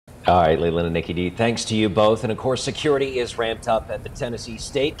All right, Leland and Nikki D, thanks to you both. And of course, security is ramped up at the Tennessee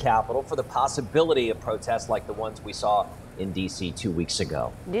State Capitol for the possibility of protests like the ones we saw in D.C. 2 weeks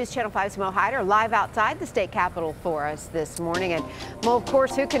ago. News Channel 5's Mo Hyder live outside the state capitol for us this morning. And Mo, of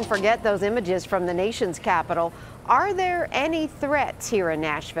course, who can forget those images from the nation's capital? Are there any threats here in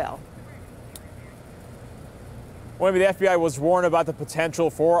Nashville? Well, the FBI was warned about the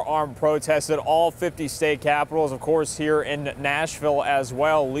potential for armed protests at all 50 state capitals, of course, here in Nashville as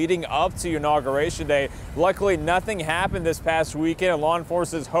well, leading up to Inauguration Day. Luckily, nothing happened this past weekend, and law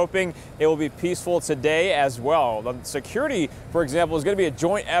enforcement is hoping it will be peaceful today as well. The security, for example, is going to be a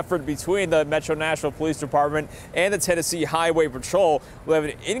joint effort between the Metro Nashville Police Department and the Tennessee Highway Patrol. We'll have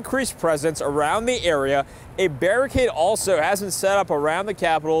an increased presence around the area. A barricade also has been set up around the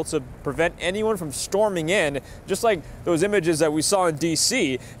Capitol to prevent anyone from storming in, just like those images that we saw in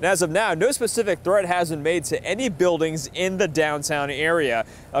D.C. And as of now, no specific threat has been made to any buildings in the downtown area.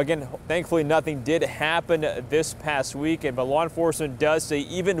 Again, thankfully, nothing did happen this past weekend, but law enforcement does say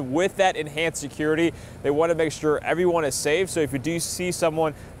even with that enhanced security, they want to make sure everyone is safe. So if you do see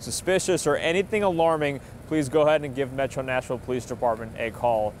someone suspicious or anything alarming, please go ahead and give Metro Nashville Police Department a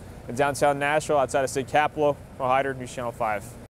call. In downtown Nashville, outside of State Capitol, Mo Hyder, News Channel 5.